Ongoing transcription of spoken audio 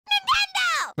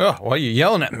Oh, why are you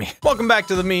yelling at me? Welcome back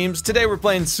to the memes. Today we're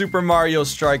playing Super Mario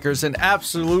Strikers, an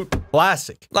absolute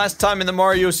classic. Last time in the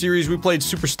Mario series, we played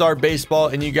Superstar Baseball,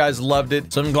 and you guys loved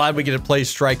it, so I'm glad we get to play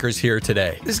Strikers here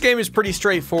today. This game is pretty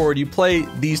straightforward. You play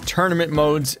these tournament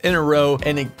modes in a row,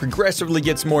 and it progressively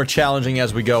gets more challenging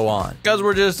as we go on. Because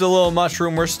we're just a little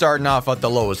mushroom, we're starting off at the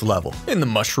lowest level, in the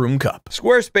Mushroom Cup.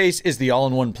 Squarespace is the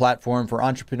all-in-one platform for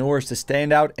entrepreneurs to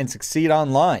stand out and succeed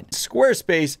online.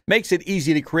 Squarespace makes it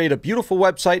easy to create a beautiful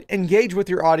website, engage with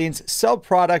your audience, sell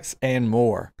products, and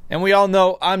more. And we all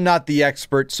know I'm not the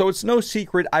expert, so it's no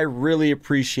secret I really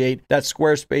appreciate that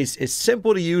Squarespace is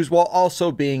simple to use while also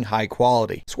being high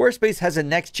quality. Squarespace has a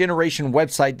next generation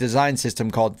website design system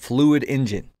called Fluid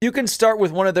Engine. You can start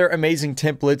with one of their amazing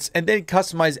templates and then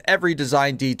customize every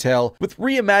design detail with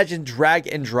reimagined drag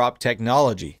and drop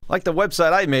technology. Like the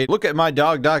website I made,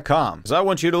 lookatmydog.com, because I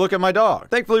want you to look at my dog.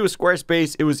 Thankfully with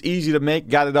Squarespace, it was easy to make,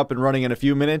 got it up and running in a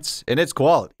few minutes, and it's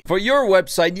quality. For your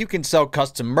website, you can sell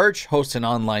custom merch, host an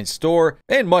online store,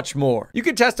 and much more. You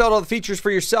can test out all the features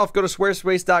for yourself. Go to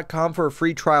squarespace.com for a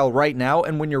free trial right now,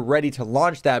 and when you're ready to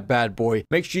launch that bad boy,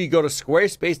 make sure you go to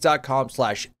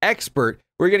squarespace.com/expert.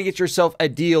 We're going to get yourself a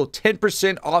deal,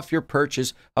 10% off your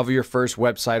purchase of your first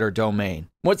website or domain.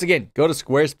 Once again, go to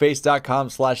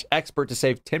squarespace.com/expert to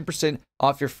save 10%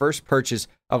 off your first purchase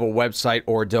of a website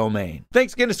or domain.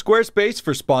 Thanks again to Squarespace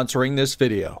for sponsoring this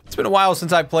video. It's been a while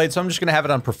since I played, so I'm just going to have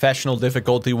it on professional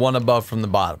difficulty, one above from the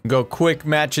bottom. Go quick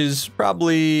matches,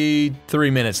 probably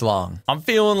 3 minutes long. I'm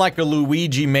feeling like a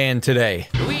Luigi man today.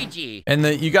 Luigi! And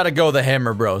you got to go the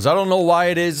Hammer Bros. I don't know why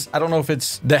it is. I don't know if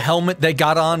it's the helmet they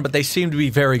got on, but they seem to be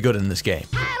very good in this game.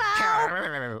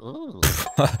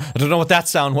 I don't know what that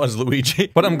sound was,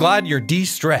 Luigi, but I'm glad you're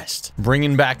de-stressed.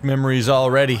 Bringing back memories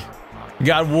already.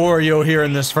 Got Wario here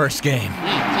in this first game.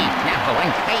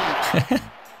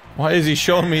 Why is he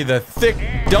showing me the thick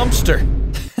dumpster?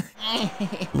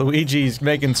 Luigi's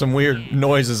making some weird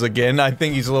noises again. I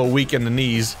think he's a little weak in the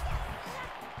knees.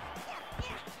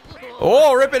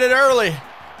 Oh, ripping it early.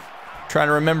 Trying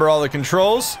to remember all the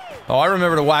controls. Oh, I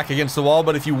remember to whack against the wall,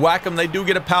 but if you whack them, they do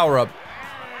get a power-up.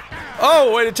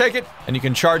 Oh, way to take it. And you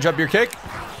can charge up your kick.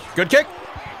 Good kick.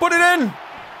 Put it in.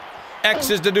 X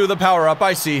is to do the power-up,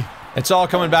 I see. It's all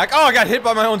coming back. Oh, I got hit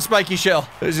by my own spiky shell.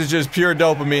 This is just pure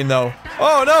dopamine, though.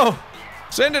 Oh, no.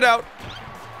 Send it out.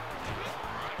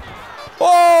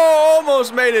 Oh,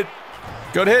 almost made it.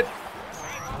 Good hit.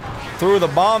 Threw the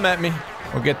bomb at me.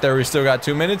 We'll get there. We still got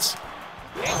 2 minutes.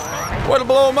 Way to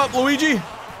blow him up, Luigi. All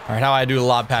right, how I do the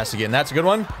lob pass again. That's a good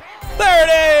one. There it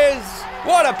is.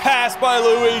 What a pass by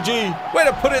Luigi. Way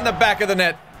to put it in the back of the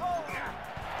net.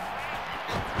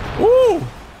 Woo.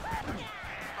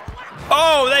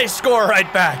 Oh, they score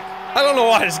right back. I don't know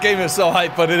why this game is so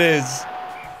hype, but it is.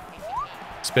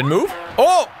 Spin move.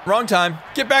 Oh, wrong time.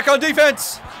 Get back on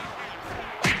defense.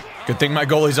 Good thing my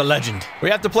goalie's a legend. We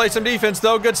have to play some defense,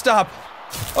 though. Good stop.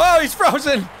 Oh, he's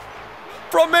frozen.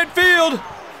 From midfield.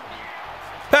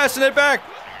 Passing it back.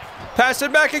 Pass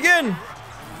it back again.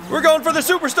 We're going for the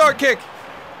superstar kick.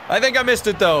 I think I missed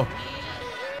it, though.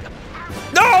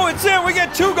 No, it's in. We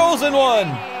get 2 goals in 1.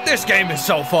 This game is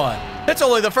so fun. It's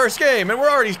only the first game, and we're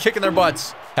already kicking their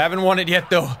butts. Haven't won it yet,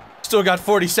 though. Still got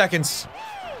 40 seconds.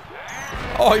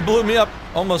 Oh, he blew me up.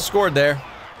 Almost scored there.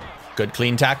 Good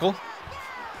clean tackle.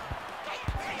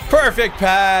 Perfect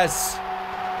pass.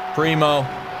 Primo.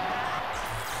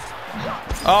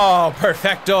 Oh,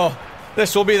 perfecto.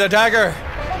 This will be the dagger.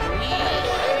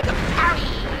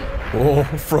 Oh,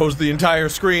 froze the entire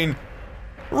screen.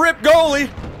 Rip goalie.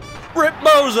 Rip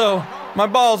bozo. My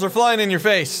balls are flying in your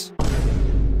face.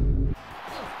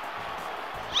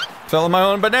 Fell on my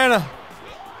own banana.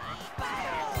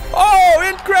 Oh,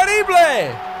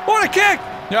 incredible! What a kick!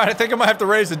 Yeah, I think I might have to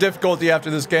raise the difficulty after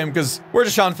this game because we're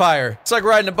just on fire. It's like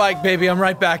riding a bike, baby. I'm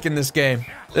right back in this game.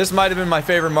 This might have been my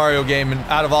favorite Mario game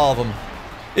out of all of them.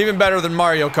 Even better than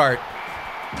Mario Kart.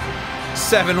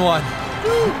 7-1.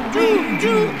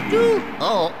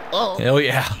 Oh. Hell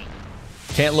yeah.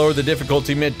 Can't lower the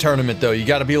difficulty mid-tournament, though. You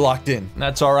gotta be locked in.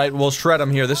 That's alright, we'll shred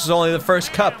them here. This is only the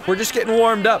first cup. We're just getting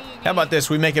warmed up. How about this?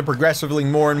 We make it progressively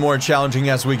more and more challenging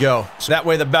as we go. So that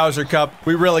way the Bowser Cup,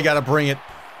 we really gotta bring it.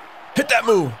 Hit that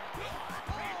move.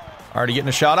 Already getting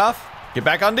a shot off. Get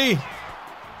back on D.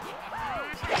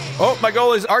 Oh, my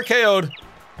goal is RKO'd.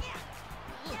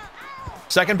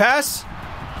 Second pass.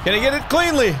 Can he get it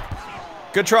cleanly?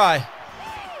 Good try.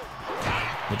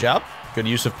 Good job. Good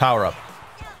use of power-up.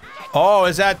 Oh,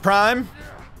 is that prime?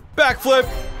 Backflip,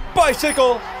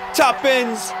 bicycle, top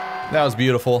bins. That was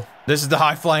beautiful. This is the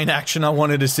high-flying action I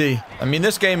wanted to see. I mean,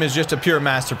 this game is just a pure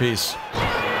masterpiece.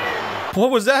 What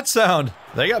was that sound?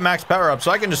 They got max power up,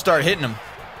 so I can just start hitting them.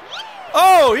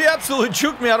 Oh, he absolutely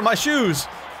juked me out of my shoes.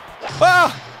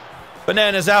 Ah!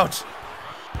 Banana's out.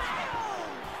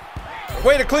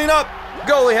 Way to clean up.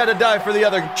 Goalie had to dive for the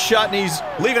other shot, and he's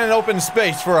leaving an open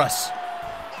space for us.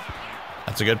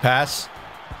 That's a good pass.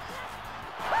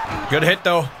 Good hit,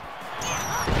 though.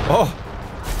 Oh.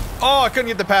 Oh, I couldn't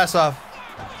get the pass off.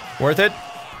 Worth it.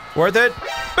 Worth it.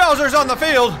 Bowser's on the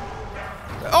field.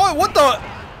 Oh, what the?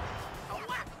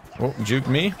 Oh, juked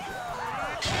me.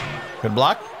 Good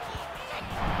block.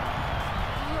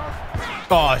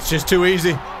 Oh, it's just too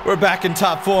easy. We're back in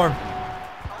top form.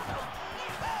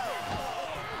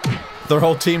 Their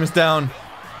whole team is down.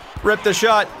 Rip the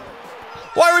shot.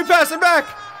 Why are we passing back?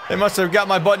 They must have got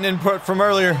my button input from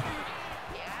earlier.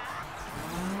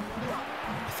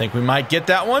 I think we might get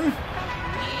that one.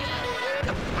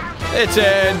 It's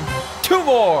in. 2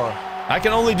 more. I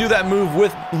can only do that move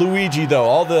with Luigi, though.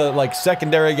 All the, like,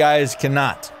 secondary guys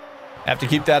cannot. Have to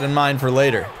keep that in mind for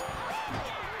later.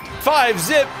 5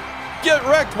 zip. Get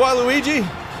wrecked, Waluigi.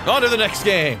 On to the next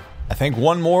game. I think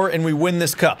one more and we win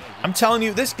this cup. I'm telling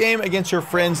you, this game against your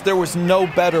friends, there was no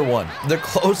better one. The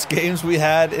close games we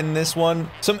had in this one,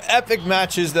 some epic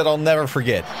matches that I'll never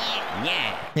forget.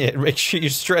 Yeah, make sure you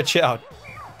stretch out.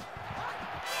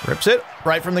 Rips it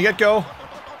right from the get-go.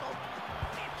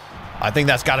 I think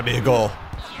that's got to be a goal.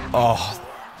 Oh.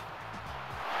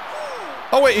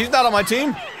 Oh, wait, he's not on my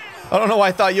team? I don't know why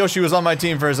I thought Yoshi was on my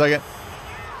team for a second.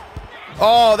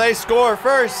 Oh, they score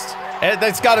first.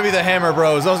 That's got to be the Hammer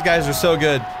Bros. Those guys are so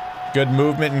good. Good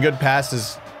movement and good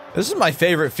passes. This is my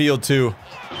favorite field, too.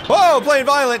 Whoa, playing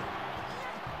violent.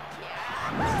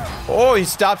 Oh, he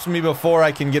stops me before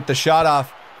I can get the shot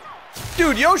off.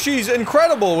 Dude, Yoshi's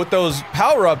incredible with those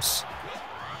power-ups.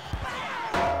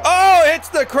 Oh, hits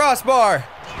the crossbar.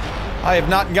 I have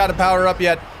not got a power-up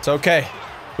yet. It's okay.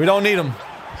 We don't need them.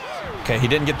 Okay, he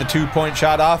didn't get the 2-point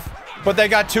shot off, but they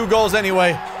got 2 goals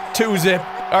anyway. 2 zip.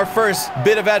 Our first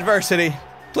bit of adversity.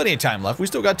 Plenty of time left. We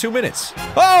still got 2 minutes.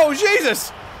 Oh,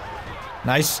 Jesus!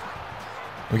 Nice.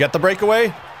 We got the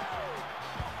breakaway.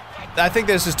 I think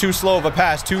this is too slow of a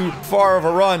pass. Too far of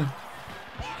a run.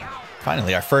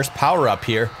 Finally, our first power-up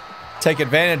here. Take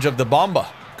advantage of the Bomba.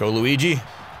 Go, Luigi.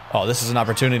 Oh, this is an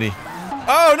opportunity.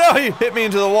 Oh, no! He hit me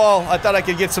into the wall. I thought I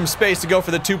could get some space to go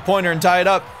for the 2-pointer and tie it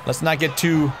up. Let's not get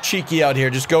too cheeky out here.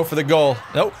 Just go for the goal.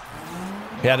 Nope.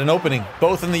 He had an opening.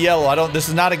 Both in the yellow. This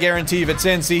is not a guarantee if it's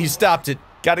in. See, he stopped it.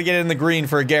 Got to get it in the green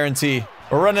for a guarantee.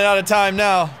 We're running out of time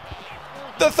now.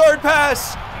 The 3rd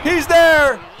pass. He's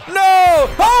there. No.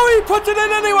 Oh, he puts it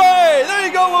in anyway. There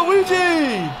you go,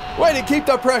 Luigi. Way to keep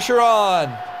the pressure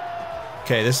on.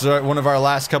 Okay, this is one of our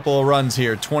last couple of runs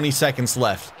here. 20 seconds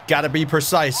left. Got to be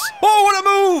precise. Oh, what a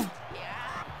move.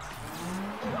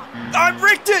 I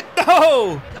rigged it.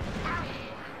 No.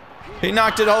 He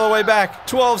knocked it all the way back.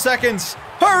 12 seconds.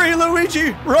 Hurry,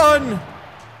 Luigi! Run!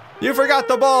 You forgot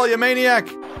the ball, you maniac!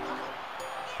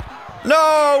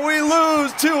 No, we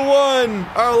lose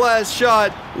 2-1! Our last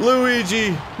shot,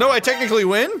 Luigi. No, I technically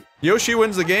win? Yoshi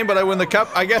wins the game, but I win the cup?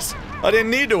 I guess I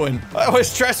didn't need to win. I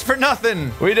was stressed for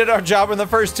nothing. We did our job in the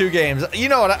first 2 games. You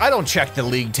know what? I don't check the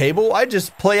league table. I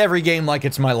just play every game like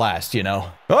it's my last, you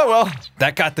know? Oh, well,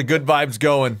 that got the good vibes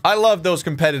going. I love those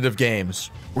competitive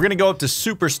games. We're gonna go up to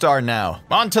Superstar now.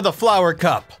 On to the Flower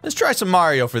Cup. Let's try some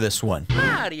Mario for this one.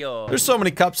 Mario! There's so many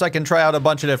cups I can try out a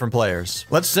bunch of different players.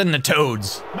 Let's send the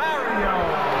Toads. Mario!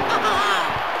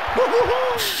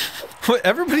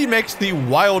 Everybody makes the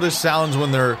wildest sounds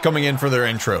when they're coming in for their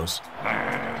intros.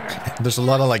 There's a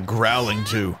lot of, like, growling,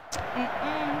 too.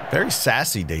 Very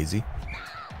sassy, Daisy.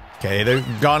 Okay,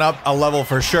 they've gone up a level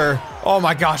for sure. Oh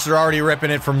my gosh, they're already ripping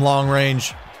it from long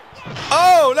range.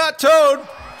 Oh, not Toad!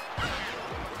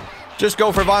 Just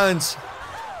go for violence.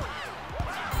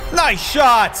 Nice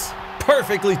shots!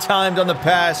 Perfectly timed on the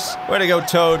pass. Way to go,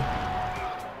 Toad.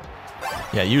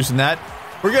 Yeah, using that.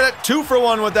 We're good at 2 for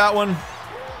 1 with that one.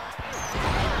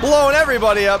 Blowing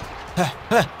everybody up.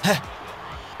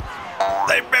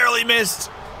 They barely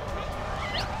missed.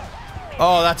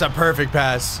 Oh, that's a perfect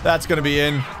pass. That's gonna be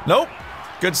in. Nope.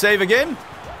 Good save again.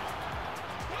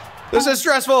 This is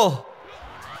stressful.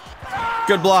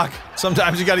 Good block.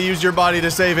 Sometimes you gotta use your body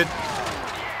to save it.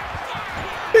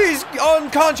 He's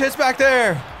unconscious back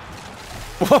there.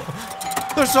 Whoa.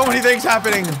 There's so many things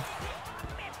happening.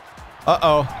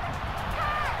 Uh-oh.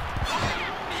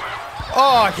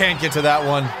 Oh, I can't get to that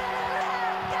one.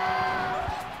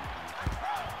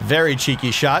 Very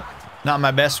cheeky shot. Not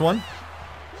my best one.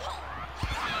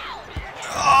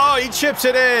 Oh, he chips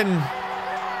it in.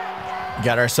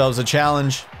 Got ourselves a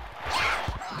challenge.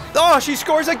 Oh, she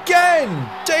scores again.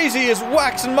 Daisy is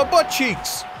waxing my butt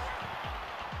cheeks.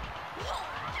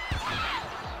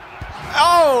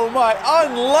 Oh my,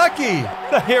 unlucky.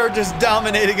 They are just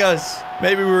dominating us.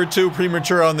 Maybe we were too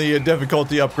premature on the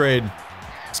difficulty upgrade.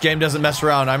 This game doesn't mess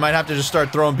around. I might have to just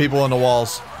start throwing people on the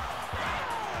walls.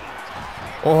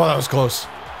 Oh, that was close.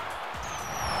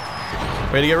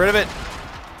 Way to get rid of it.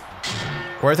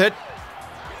 Worth it.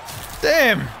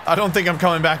 Damn. I don't think I'm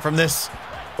coming back from this.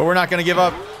 But we're not going to give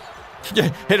up.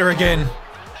 Hit her again.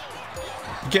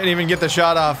 Can't even get the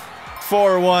shot off.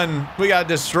 4-1. We got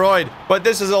destroyed. But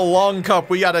this is a long cup.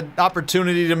 We got an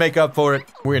opportunity to make up for it.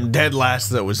 We're in dead last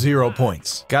though with 0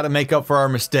 points. Got to make up for our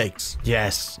mistakes.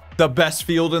 Yes. The best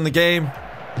field in the game.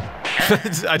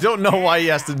 I don't know why he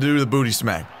has to do the booty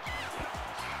smack.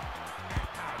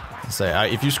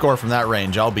 Say, if you score from that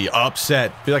range, I'll be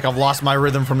upset. Feel like I've lost my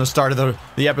rhythm from the start of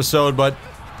the episode, but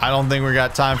I don't think we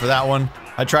got time for that one.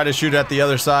 I try to shoot at the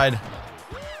other side.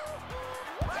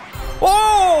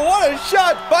 Oh, what a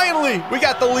shot! Finally, we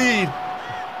got the lead.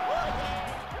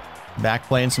 Back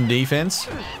playing some defense.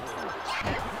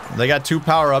 They got 2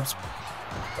 power-ups.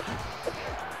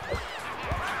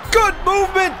 Good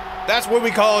movement! That's what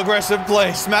we call aggressive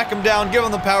play. Smack them down, give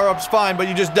them the power-ups, fine, but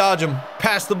you just dodge them.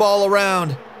 Pass the ball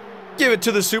around. Give it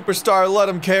to the superstar, let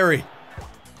him carry.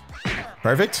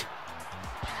 Perfect.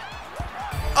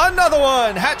 Another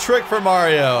one! Hat trick for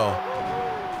Mario.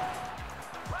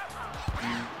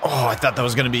 Oh, I thought that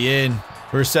was gonna be in.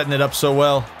 We were setting it up so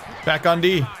well. Back on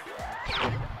D.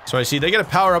 So I see they get a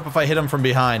power up if I hit them from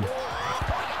behind.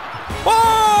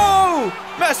 Whoa!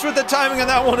 Messed with the timing on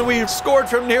that one and we scored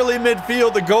from nearly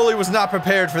midfield. The goalie was not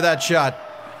prepared for that shot.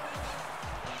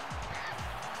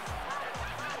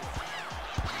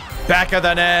 Back of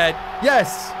the net.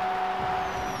 Yes!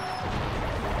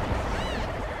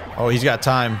 Oh, he's got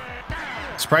time.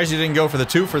 Surprised he didn't go for the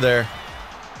 2 for there.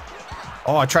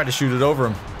 Oh, I tried to shoot it over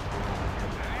him.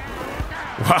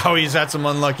 Wow, he's had some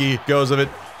unlucky goes of it.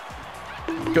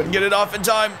 Couldn't get it off in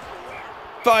time.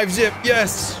 5-zip,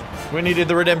 yes. We needed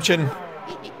the redemption.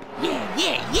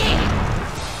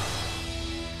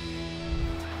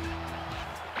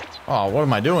 Oh, what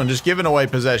am I doing? Just giving away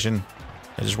possession.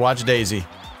 I just watch Daisy.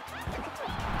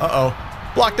 Uh-oh.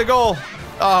 Blocked the goal.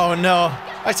 Oh, no.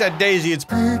 I said Daisy, it's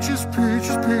peaches,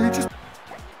 peaches, peaches.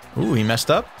 Ooh, he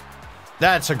messed up.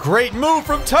 That's a great move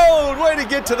from Toad. Way to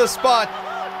get to the spot.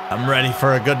 I'm ready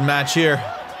for a good match here.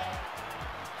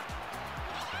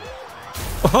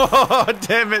 Oh,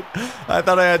 damn it. I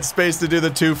thought I had space to do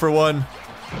the 2 for 1.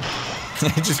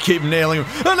 Just keep nailing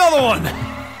him. Another one.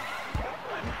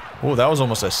 Oh, that was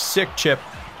almost a sick chip.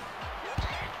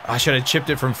 I should have chipped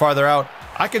it from farther out.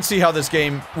 I could see how this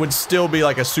game would still be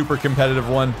like a super competitive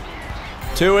one.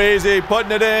 Too easy,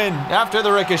 putting it in after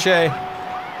the ricochet.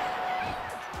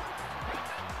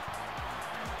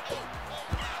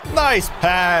 Nice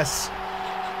pass.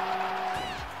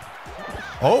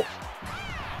 Oh.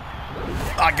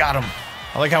 I got him.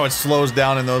 I like how it slows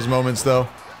down in those moments, though.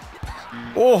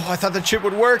 Oh, I thought the chip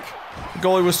would work. The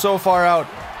goalie was so far out.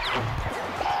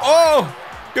 Oh,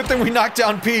 good thing we knocked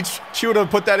down Peach. She would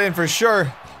have put that in for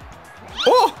sure.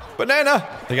 Oh, banana.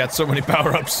 They got so many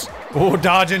power-ups. Oh,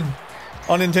 dodging.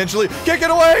 Unintentionally. Kick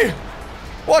it away.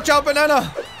 Watch out,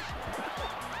 banana.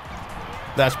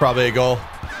 That's probably a goal.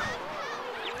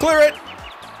 Clear it.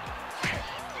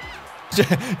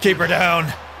 Keep her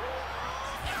down.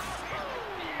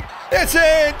 It's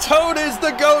it! Toad is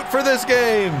the GOAT for this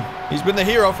game! He's been the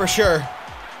hero for sure.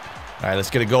 Alright,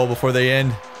 let's get a goal before they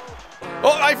end.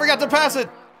 Oh, I forgot to pass it!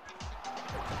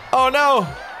 Oh no!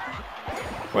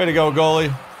 Way to go,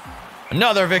 goalie.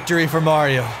 Another victory for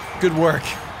Mario. Good work.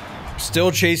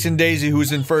 Still chasing Daisy,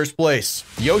 who's in first place.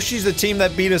 Yoshi's the team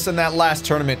that beat us in that last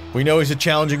tournament. We know he's a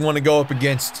challenging one to go up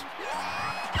against.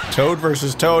 Toad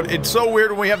versus Toad. It's so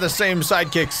weird when we have the same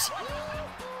sidekicks.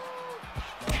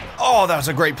 Oh, that was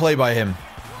a great play by him.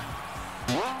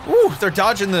 Ooh, they're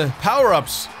dodging the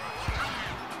power-ups.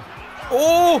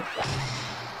 Oh!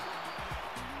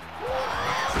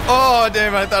 Oh,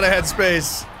 damn, I thought I had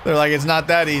space. They're like, it's not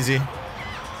that easy.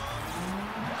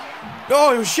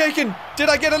 Oh, he was shaking. Did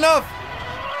I get enough?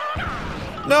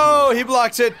 No, he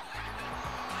blocks it.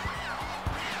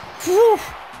 Whew.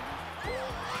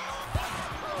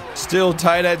 Still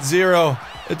tied at 0.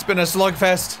 It's been a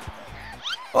slugfest.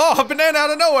 Oh, a banana out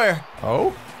of nowhere.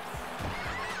 Oh.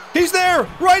 He's there,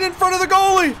 right in front of the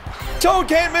goalie. Toad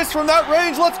can't miss from that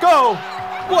range. Let's go.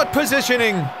 What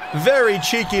positioning. Very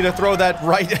cheeky to throw that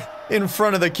right in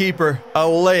front of the keeper. A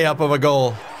layup of a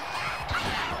goal.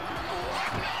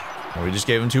 Oh, we just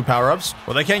gave him 2 power-ups.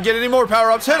 Well, they can't get any more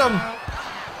power-ups. Hit him.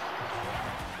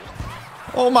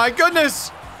 Oh my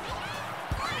goodness.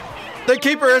 The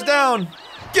keeper is down.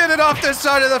 Get it off this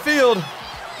side of the field.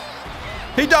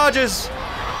 He dodges.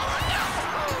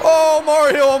 Oh,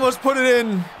 Mario almost put it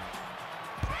in.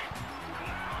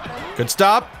 Good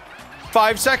stop.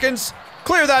 5 seconds.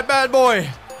 Clear that bad boy.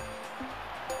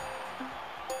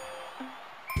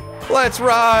 Let's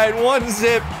ride. 1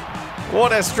 zip.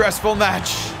 What a stressful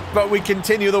match. But we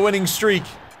continue the winning streak.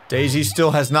 Daisy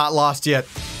still has not lost yet.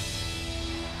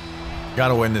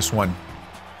 Gotta win this one.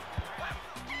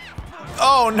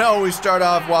 Oh no, we start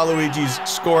off Waluigi's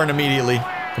scoring immediately.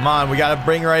 Come on, we gotta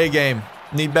bring Ray a game.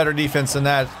 Need better defense than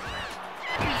that.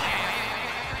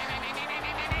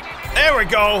 There we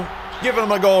go. Giving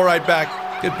him a goal right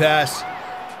back. Good pass.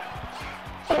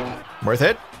 Worth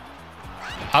it?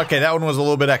 Okay, that one was a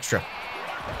little bit extra.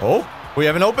 Oh, we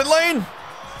have an open lane.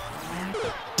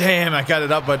 Damn, I got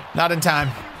it up, but not in time.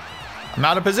 I'm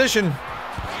out of position.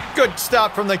 Good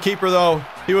stop from the keeper, though.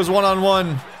 He was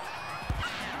one-on-one.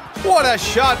 What a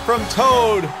shot from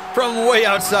Toad from way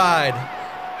outside.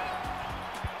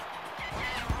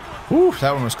 Whew,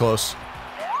 that one was close.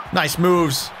 Nice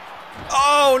moves.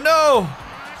 Oh, no.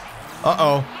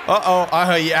 Uh-oh. Uh-oh.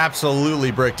 Oh, he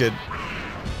absolutely bricked it.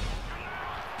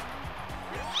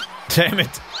 Damn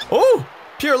it. Oh,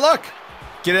 pure luck.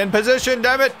 Get in position,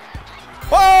 damn it.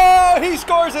 Oh, he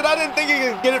scores it. I didn't think he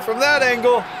could get it from that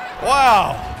angle.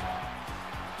 Wow.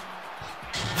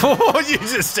 Oh, you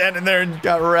just standing there and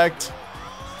got wrecked.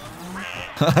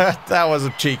 That was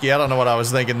cheeky. I don't know what I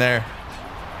was thinking there.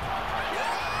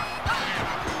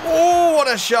 Oh, what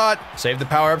a shot. Save the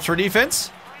power-ups for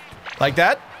defense. Like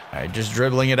that. All right, just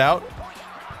dribbling it out.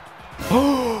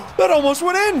 Oh, that almost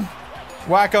went in.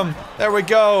 Whack him. There we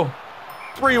go.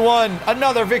 3-1.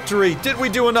 Another victory. Did we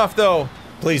do enough, though?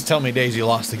 Please tell me Daisy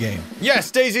lost the game.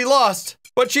 Yes, Daisy lost.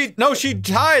 But she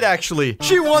tied, actually.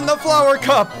 She won the Flower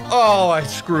Cup. Oh, I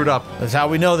screwed up. That's how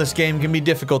we know this game can be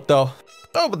difficult, though.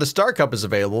 Oh, but the Star Cup is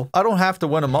available. I don't have to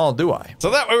win them all, do I? So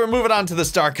that way we're moving on to the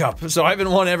Star Cup. So I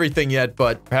haven't won everything yet,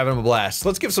 but we're having a blast.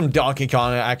 Let's give some Donkey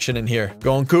Kong action in here.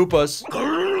 Going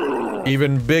Koopas.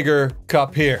 Even bigger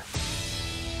cup here.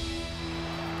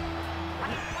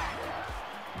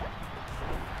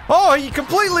 Oh, you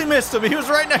completely missed him. He was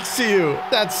right next to you.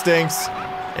 That stinks.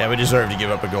 Yeah, we deserve to give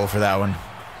up a goal for that one.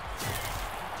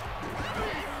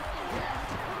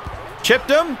 Chipped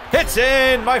him. Hits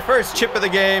in. My first chip of the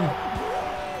game.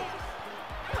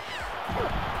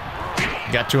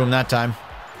 Got to him that time.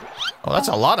 Oh, that's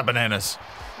a lot of bananas.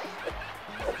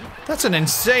 That's an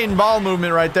insane ball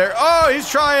movement right there. Oh, he's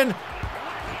trying.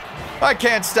 I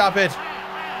can't stop it.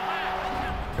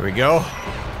 Here we go.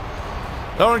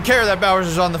 Don't care that Bowers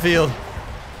is on the field.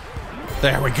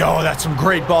 There we go. That's some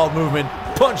great ball movement.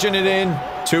 Punching it in.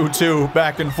 2-2.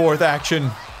 Back and forth action.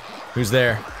 Who's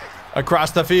there?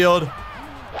 Across the field.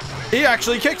 He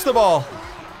actually kicks the ball.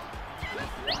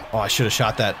 Oh, I should have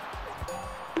shot that.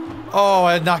 Oh,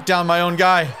 I knocked down my own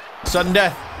guy. Sudden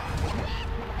death.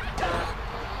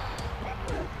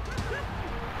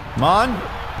 Come on.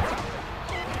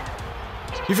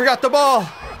 You forgot the ball.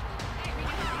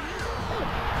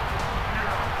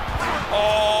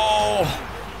 Oh.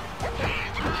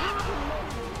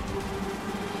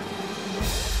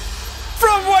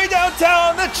 From way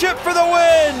downtown, the chip for the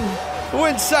win.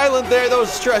 Went silent there,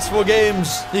 those stressful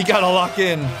games. You gotta lock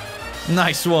in.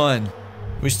 Nice one.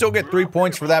 We still get 3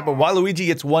 points for that, but Waluigi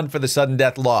gets 1 for the sudden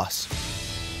death loss.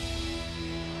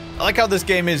 I like how this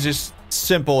game is just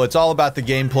simple. It's all about the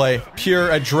gameplay. Pure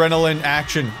adrenaline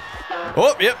action.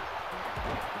 Oh, yep.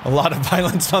 A lot of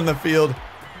violence on the field.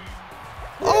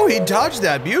 Oh, he dodged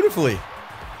that beautifully.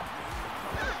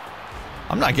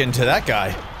 I'm not getting to that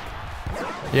guy.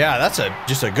 Yeah, that's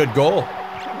just a good goal.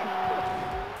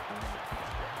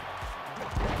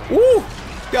 Woo!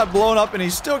 Got blown up and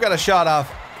he's still got a shot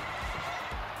off.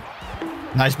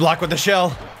 Nice block with the shell.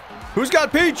 Who's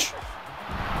got Peach?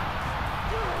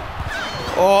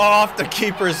 Oh, off the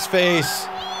keeper's face.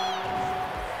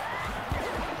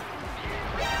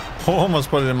 Oh, almost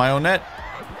put it in my own net.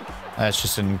 That's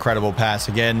just an incredible pass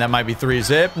again. That might be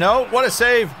 3-zip. No, what a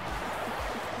save.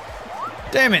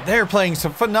 Damn it, they're playing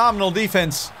some phenomenal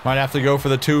defense. Might have to go for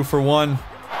the 2-for-1.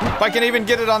 If I can even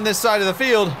get it on this side of the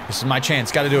field, this is my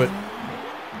chance. Got to do it.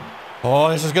 Oh,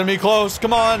 this is going to be close.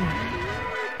 Come on.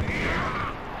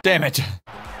 Damn it.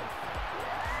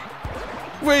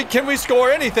 Wait, can we score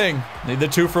anything? Need the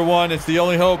 2-for-1. It's the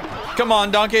only hope. Come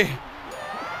on, Donkey.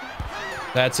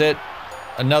 That's it.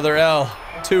 Another L.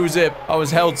 2-zip. I was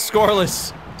held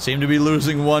scoreless. Seem to be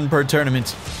losing 1 per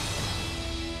tournament.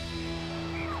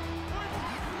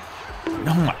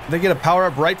 Oh my, they get a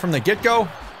power-up right from the get-go?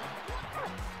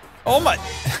 Oh my.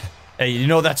 Hey, you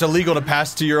know that's illegal to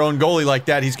pass to your own goalie like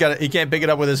that. He can't pick it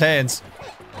up with his hands.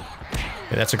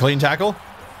 Okay, that's a clean tackle.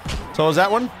 So is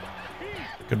that one.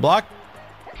 Good block.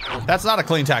 That's not a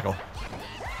clean tackle.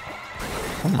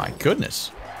 Oh my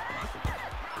goodness.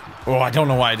 Oh, I don't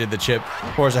know why I did the chip.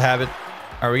 Force a habit.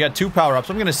 All right, we got 2 power-ups.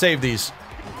 I'm gonna save these.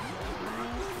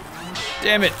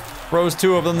 Damn it. Froze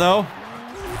 2 of them, though.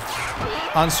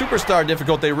 On Superstar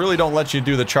difficult, they really don't let you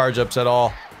do the charge-ups at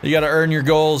all. You gotta earn your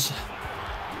goals.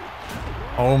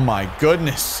 Oh my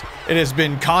goodness. It has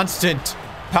been constant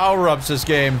power-ups this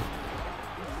game.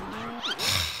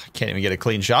 Can't even get a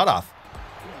clean shot off.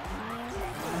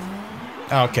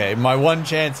 Okay, my one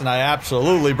chance and I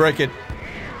absolutely break it.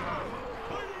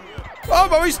 Oh,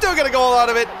 but we still get a goal out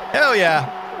of it. Hell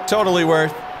yeah. Totally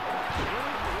worth.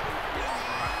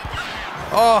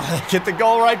 Oh, get the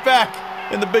goal right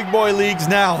back in the big boy leagues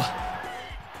now.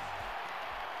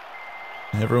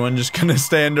 Everyone just gonna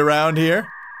stand around here.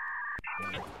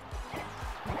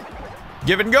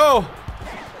 Give it and go.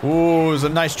 Ooh, it was a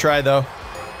nice try though.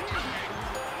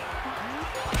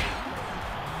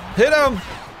 Hit him.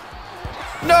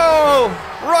 No!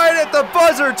 Right at the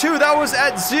buzzer too. That was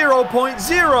at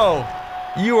 0.0.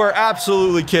 You are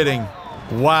absolutely kidding.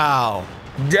 Wow.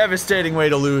 Devastating way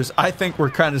to lose. I think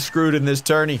we're kind of screwed in this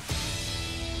tourney.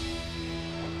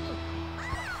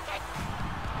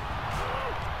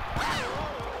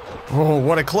 Oh,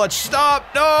 what a clutch stop.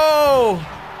 No!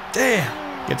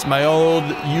 Damn. Gets my old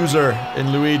user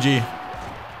in Luigi. All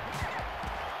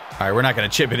right, we're not going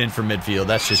to chip it in from midfield.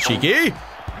 That's just cheeky.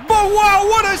 But wow,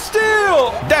 what a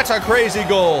steal! That's a crazy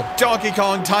goal. Donkey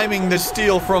Kong timing the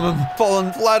steal from him,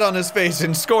 falling flat on his face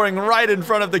and scoring right in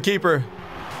front of the keeper.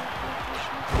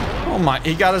 Oh my,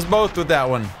 he got us both with that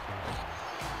one.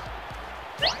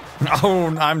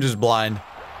 Oh, I'm just blind.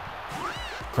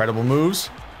 Incredible moves.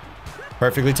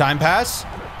 Perfectly timed pass.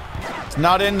 It's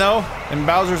not in though, and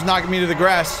Bowser's knocking me to the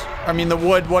grass. I mean the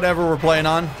wood, whatever we're playing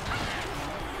on.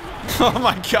 Oh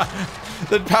my god,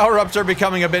 the power-ups are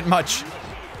becoming a bit much.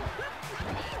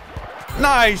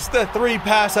 Nice, the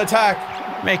 3-pass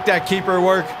attack. Make that keeper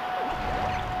work.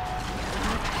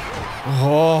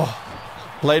 Oh,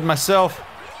 played myself.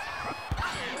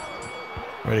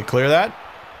 Ready to clear that?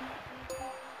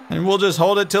 And we'll just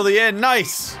hold it till the end.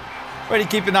 Nice. Ready to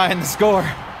keep an eye on the score.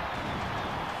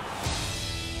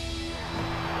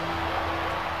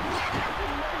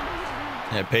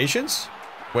 Yeah, patience.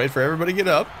 Wait for everybody to get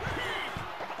up.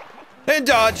 And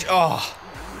dodge. Oh.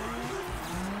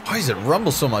 Why does it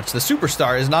rumble so much? The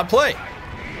Superstar is not play.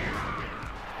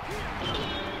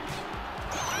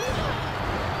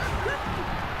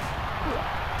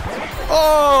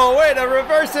 Oh, way to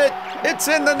reverse it. It's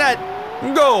in the net.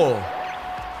 Goal.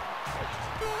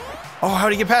 Oh,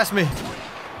 how'd he get past me?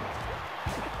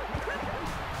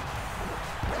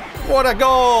 What a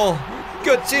goal.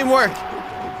 Good teamwork.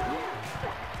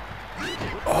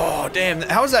 Oh, damn.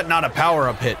 How is that not a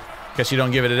power-up hit? Guess you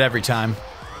don't give it every time.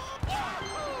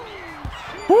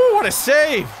 Woo, what a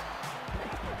save!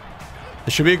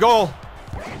 This should be a goal.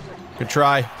 Good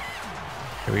try.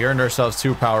 Okay, we earned ourselves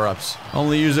 2 power-ups.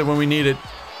 Only use it when we need it.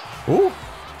 Ooh.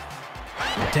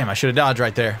 Damn, I should have dodged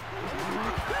right there.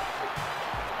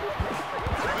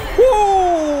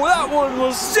 Woo! That one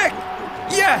was sick!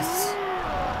 Yes!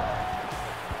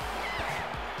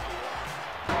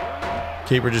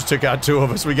 Keeper just took out 2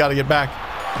 of us. We gotta get back.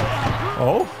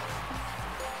 Oh.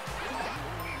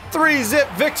 3-zip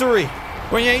victory!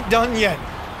 We ain't done yet.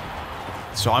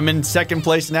 So I'm in 2nd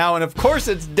place now, and of course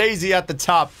it's Daisy at the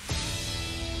top.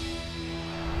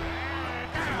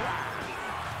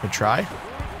 Good try.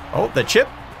 Oh, the chip.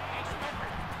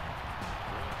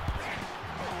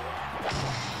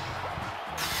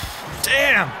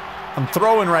 Damn! I'm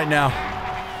throwing right now.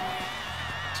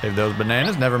 Save those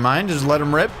bananas. Never mind. Just let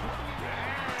them rip.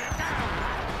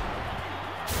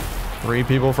 3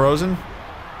 people frozen.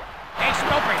 Hey,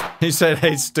 stupid. He said,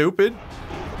 hey, stupid.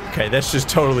 Okay, this just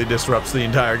totally disrupts the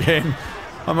entire game.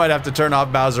 I might have to turn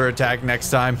off Bowser attack next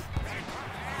time.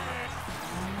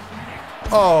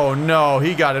 Oh no,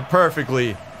 he got it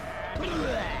perfectly.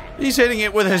 He's hitting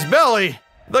it with his belly.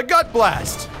 The gut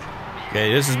blast.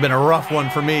 Okay, this has been a rough one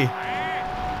for me.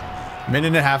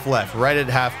 1.5 left, right at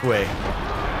halfway.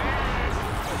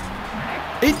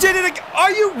 He did it again.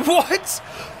 Are you, what?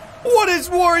 What is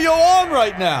Wario on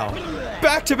right now?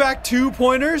 Back-to-back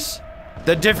 2-pointers?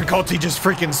 The difficulty just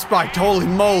freaking spiked, holy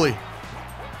moly.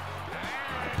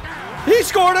 He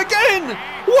scored again!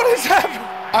 What is happening?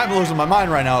 I'm losing my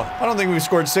mind right now. I don't think we've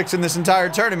scored 6 in this entire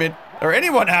tournament. Or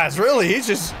anyone has, really. He's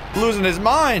just losing his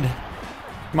mind.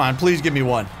 Come on, please give me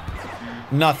 1.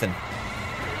 Nothing.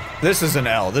 This is an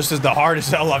L. This is the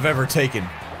hardest L I've ever taken.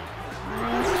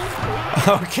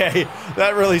 Okay,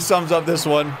 that really sums up this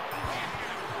one.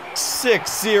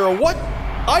 6-0. What?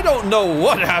 I don't know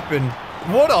what happened.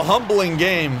 What a humbling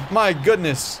game. My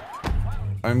goodness.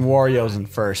 I'm Wario's in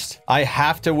first. I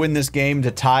have to win this game to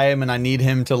tie him, and I need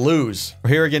him to lose. We're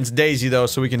here against Daisy, though,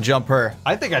 so we can jump her.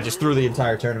 I think I just threw the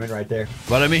entire tournament right there.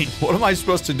 But I mean, what am I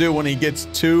supposed to do when he gets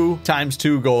 2 times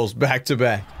 2 goals back to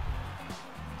back?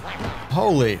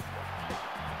 Holy.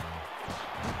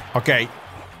 Okay.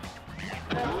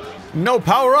 No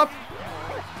power up?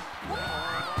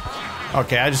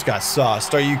 Okay, I just got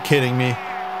sauced. Are you kidding me?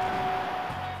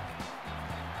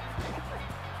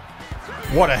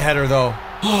 What a header, though.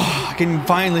 I can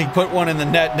finally put one in the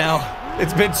net now.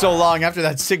 It's been so long. After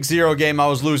that 6-0 game, I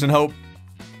was losing hope.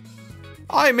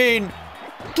 I mean,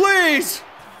 please!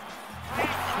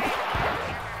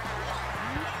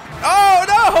 Oh,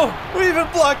 no! We even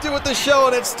blocked it with the show,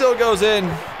 and it still goes in.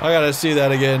 I gotta see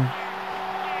that again.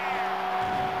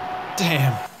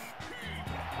 Damn.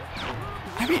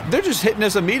 I mean, they're just hitting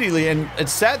us immediately, and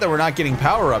it's sad that we're not getting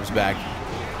power-ups back.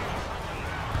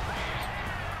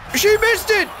 She missed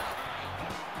it!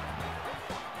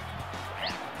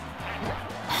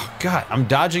 Oh, God, I'm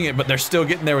dodging it, but they're still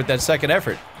getting there with that second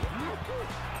effort.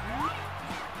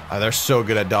 Oh, they're so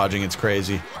good at dodging, it's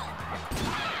crazy.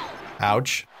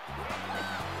 Ouch.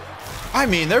 I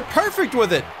mean, they're perfect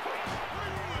with it.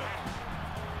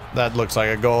 That looks like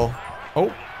a goal.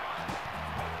 Oh.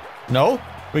 No?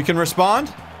 We can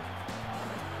respond?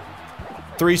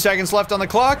 3 seconds left on the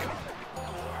clock.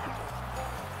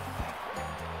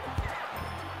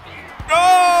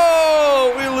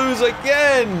 Oh, we lose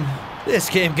again. This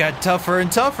game got tougher and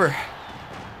tougher.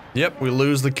 Yep, we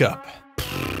lose the cup.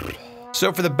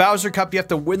 So for the Bowser Cup, you have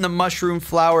to win the Mushroom,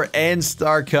 Flower, and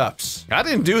Star Cups. I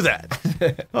didn't do that.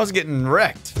 I was getting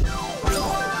wrecked.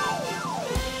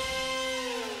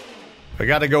 I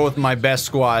gotta go with my best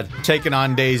squad. Taking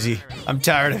on Daisy. I'm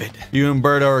tired of it. You and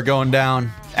Birdo are going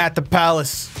down at the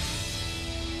palace.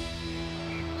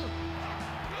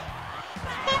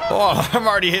 Oh, I'm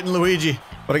already hitting Luigi,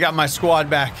 but I got my squad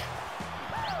back.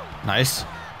 Nice.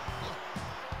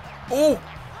 Oh!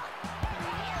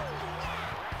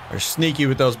 They're sneaky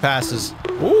with those passes.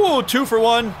 Ooh, 2 for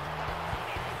 1.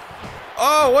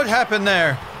 Oh, what happened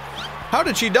there? How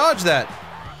did she dodge that?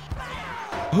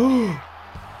 Ooh.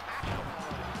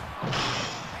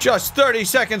 Just 30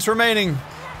 seconds remaining.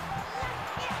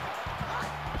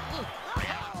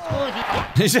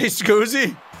 Did you say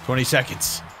Scoozy? 20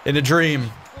 seconds. In a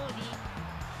dream.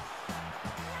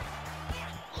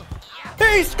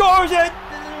 He scores it!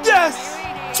 Yes!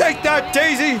 Take that,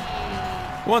 Daisy!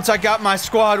 Once I got my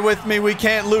squad with me, we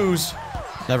can't lose.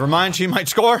 Never mind, she might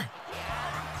score.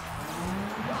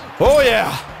 Oh,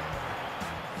 yeah!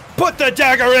 Put the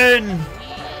dagger in!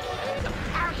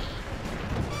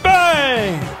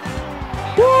 Bang!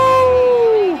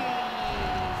 Woo!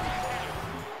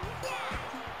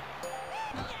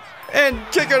 And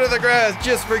kick her to the grass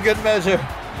just for good measure.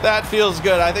 That feels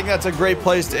good. I think that's a great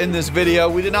place to end this video.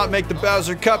 We did not make the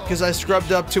Bowser Cup because I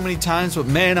scrubbed up too many times, but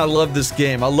man, I love this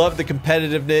game. I love the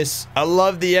competitiveness. I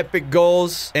love the epic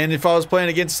goals. And if I was playing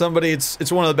against somebody,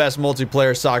 it's one of the best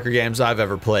multiplayer soccer games I've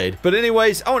ever played. But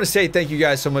anyways, I want to say thank you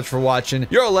guys so much for watching.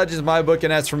 You're all legends in my book,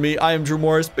 and as for me, I am Drew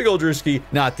Morris, big old Drewski,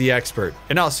 not the expert.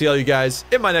 And I'll see all you guys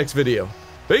in my next video.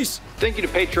 Peace. Thank you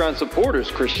to Patreon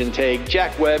supporters Christian Tague,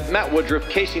 Jack Webb, Matt Woodruff,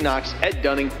 Casey Knox, Ed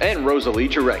Dunning, and Rosalie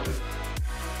Jarecki.